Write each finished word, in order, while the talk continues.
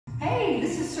Okay,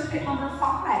 this is circuit number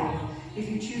 5. If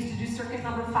you choose to do circuit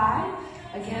number 5,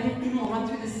 again, we'll run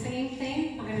through the same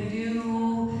thing. We're going to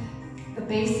do the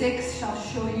basics. I'll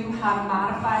show you how to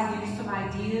modify, give you some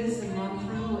ideas and run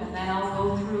through, and then I'll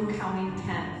go through counting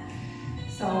 10.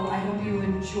 So I hope you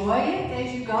enjoy it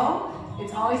as you go.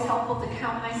 It's always helpful to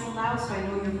count nice and loud so I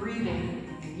know you're breathing,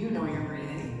 and you know you're breathing.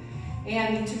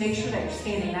 And to make sure that you're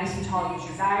standing nice and tall, use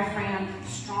your diaphragm,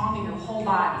 strong in your whole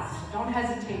body. So don't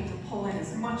hesitate to pull in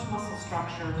as much muscle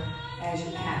structure as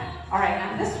you can. All right,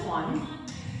 on this one,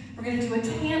 we're going to do a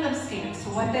tandem stance.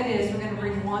 So what that is, we're going to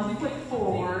bring one foot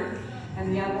forward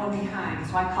and the other one behind.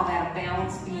 So I call that a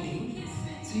balance beam.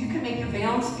 So you can make your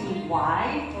balance beam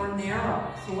wide or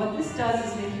narrow. So what this does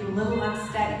is make you a little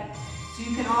unsteady. So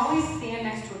you can always stand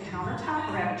next to a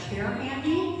countertop or have a chair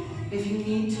handy if you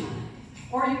need to.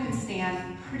 Or you can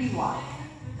stand pretty wide.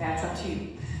 That's up to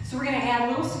you. So we're going to add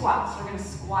little squats. We're going to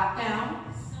squat down,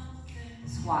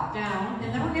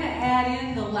 and then we're going to add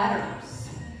in the letters.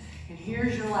 And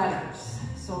here's your letters.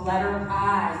 So letter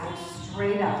I goes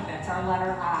straight up. That's our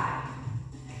letter I.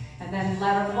 And then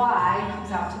letter Y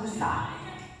comes out to the side.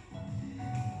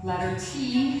 Letter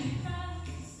T,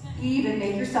 even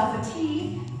make yourself a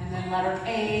T, and then letter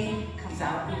A comes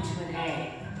out into an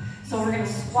A. So we're going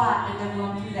to squat and then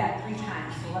run through that 3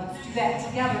 times. So let's do that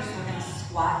together. So we're going to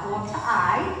squat, go up to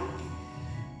I,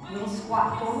 little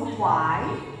squat, go to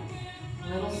Y,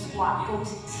 little squat, go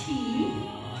to T,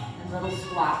 and little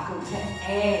squat, go to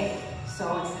A.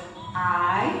 So it's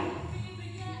I,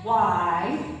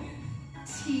 Y,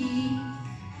 T,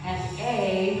 and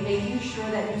A, making sure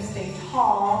that you stay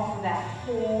tall for that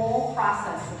whole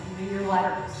process of moving your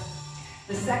letters.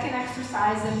 The second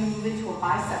exercise, then we move into a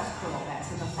biceps curl. That's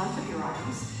in the front of your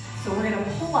arms. So we're going to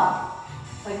pull up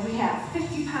like we have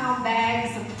 50-pound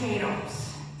bags of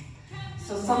potatoes.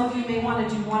 So some of you may want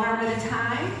to do one arm at a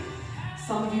time.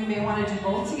 Some of you may want to do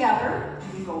both together.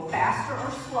 You can go faster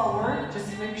or slower.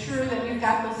 Just make sure that you've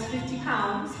got those 50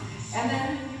 pounds. And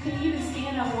then you can even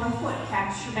stand on one foot,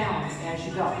 catch your balance as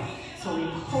you go. So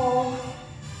we pull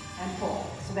and pull.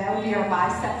 So that would be our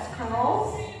biceps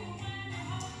curls.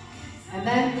 And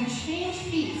then we change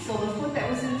feet. So the foot that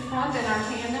was in front in our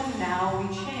tandem, now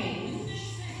we change.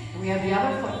 And we have the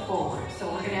other foot forward. So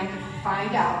we're going to have to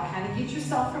find out, kind of get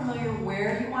yourself familiar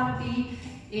where you want to be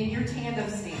in your tandem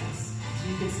stance. So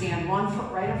you can stand one foot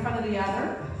right in front of the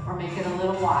other or make it a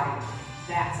little wider.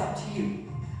 That's up to you.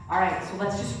 All right, so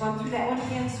let's just run through that one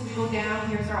again. So we go down,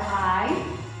 here's our I,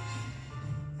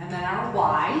 and then our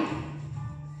Y,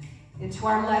 into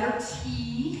our letter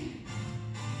T,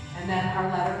 and then our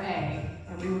letter A.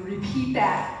 And we would repeat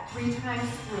that 3 times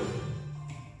through.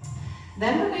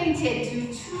 Then we're going to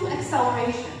do 2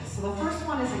 accelerations. So the first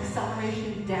one is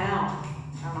acceleration down.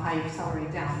 I don't know how you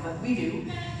accelerate down, but we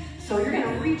do. So you're going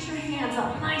to reach your hands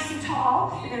up nice and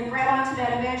tall. You're going to grab onto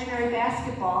that imaginary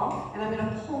basketball, and I'm going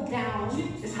to pull down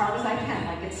as hard as I can,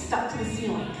 like it's stuck to the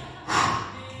ceiling.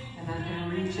 And then I'm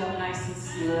going to reach up nice and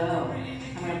slow.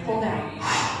 I'm going to pull down.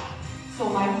 So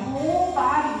my whole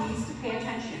body needs to pay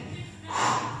attention.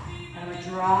 I'm going to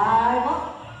drive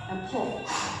up and pull.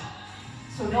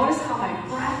 So notice how my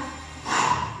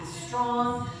breath is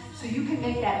strong. So you can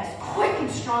make that as quick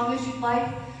and strong as you'd like.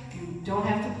 You don't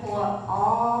have to pull up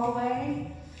all the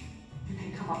way. You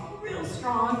can come up real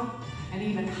strong and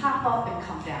even hop up and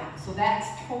come down. So that's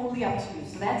totally up to you.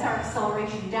 So that's our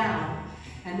acceleration down.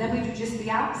 And then we do just the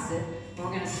opposite. We're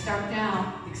going to start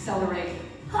down, accelerate,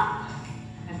 hop,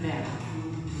 and down.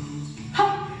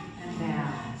 Hop, and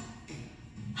down.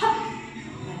 Hop,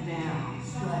 and down.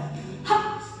 Good.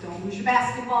 Hop. Don't lose your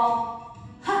basketball.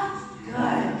 Hop. Good.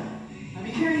 Let me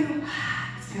hear you.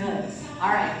 It's good. All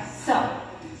right. So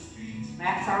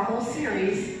that's our whole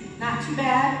series. Not too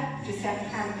bad. Just have to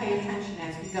kind of pay attention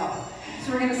as we go.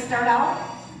 So we're going to start out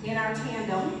in our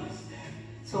tandem.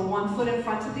 So one foot in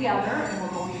front of the other, and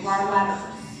we're going to our letters.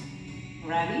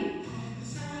 Ready?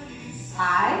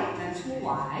 I, then to a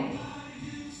Y,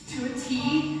 to a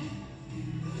T,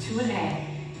 to an A.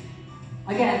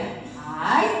 Again,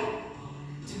 I,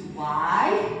 to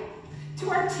Y, to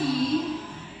our T,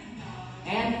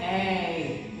 and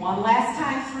A. One last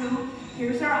time through.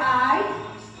 Here's our I,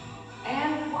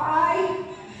 and Y,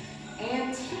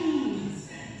 and T,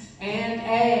 and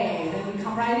A. Then we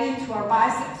come right into our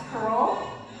biceps curl.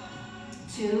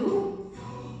 2,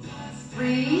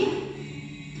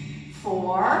 3,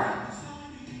 4,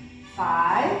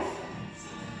 5,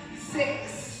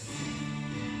 6,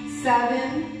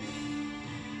 7,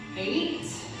 8,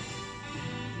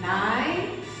 9,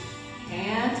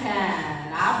 and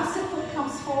 10. Opposite foot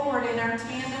comes forward in our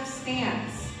tandem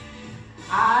stance.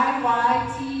 I,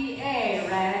 Y, T, A.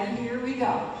 Ready? Here we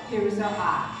go. Here's our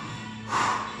I.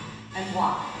 and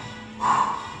Y.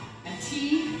 And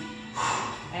T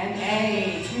and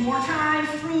A. 2 more times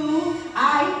through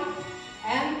I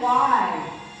and Y.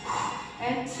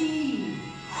 And T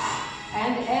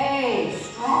and A.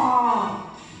 Strong.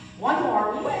 1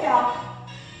 more, way up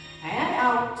and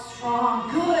out.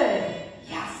 Strong. Good.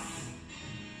 Yes.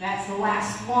 That's the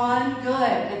last one. Good.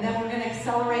 And then we're going to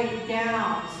accelerate it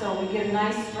down so we get a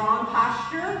nice strong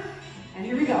posture. And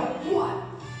here we go. 1,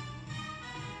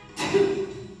 2,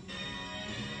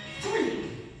 3,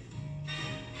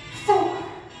 4.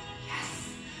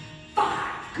 Yes.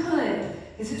 5. Good.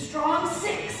 Is it strong?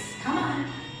 6. Come on.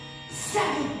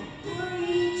 7.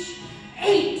 Reach.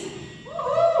 8.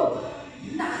 Woohoo.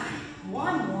 9.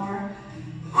 1 more.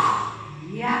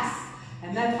 Yes.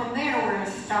 And then from there, we're going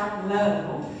to start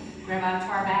low. Grab onto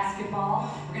our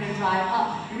basketball. We're going to drive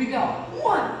up. Here we go.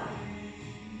 1,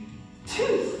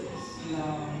 2.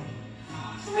 Slow.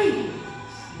 3.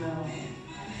 Slow.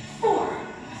 4.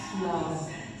 Slow.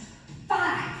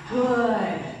 5.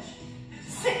 Good.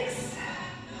 6.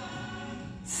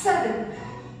 7.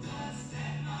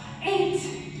 8.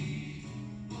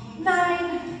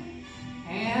 9.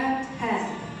 And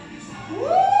 10.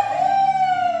 Woohoo!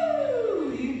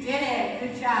 You did it.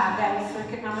 Good job. That was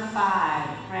circuit number 5.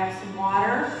 Grab some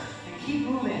water.